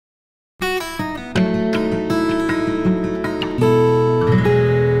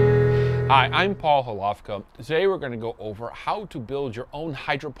Hi, I'm Paul Holowko. Today we're going to go over how to build your own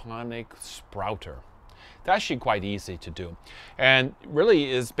hydroponic sprouter. It's actually quite easy to do, and really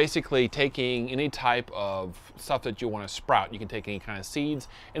is basically taking any type of stuff that you want to sprout. You can take any kind of seeds.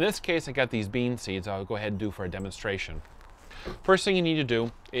 In this case, I got these bean seeds I'll go ahead and do for a demonstration. First thing you need to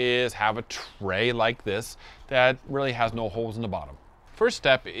do is have a tray like this that really has no holes in the bottom. First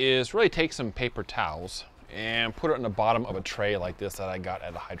step is really take some paper towels and put it in the bottom of a tray like this that I got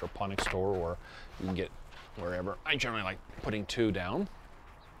at a hydroponic store, or you can get wherever. I generally like putting 2 down.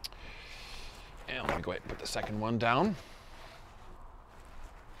 And let me go ahead and put the second one down.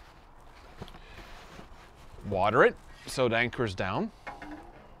 Water it so it anchors down.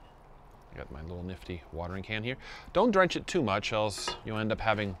 I got my little nifty watering can here. Don't drench it too much, else you'll end up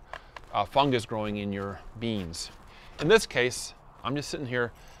having fungus growing in your beans. In this case, I'm just sitting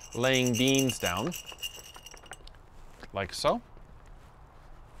here laying beans down, like so.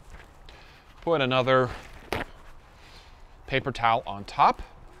 Put another paper towel on top.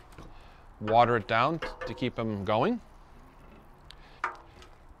 Water it down to keep them going.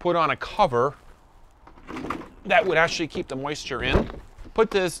 Put on a cover that would actually keep the moisture in.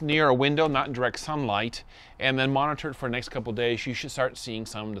 Put this near a window, not in direct sunlight, and then monitor it for the next couple of days. You should start seeing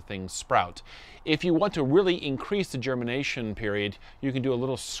some of the things sprout. If you want to really increase the germination period, you can do a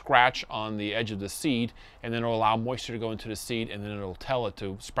little scratch on the edge of the seed, and then it'll allow moisture to go into the seed, and then it'll tell it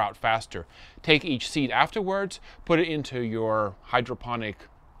to sprout faster. Take each seed afterwards, put it into your hydroponic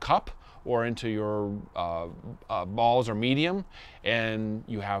cup or into your balls or medium, and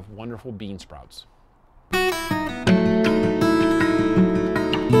you have wonderful bean sprouts.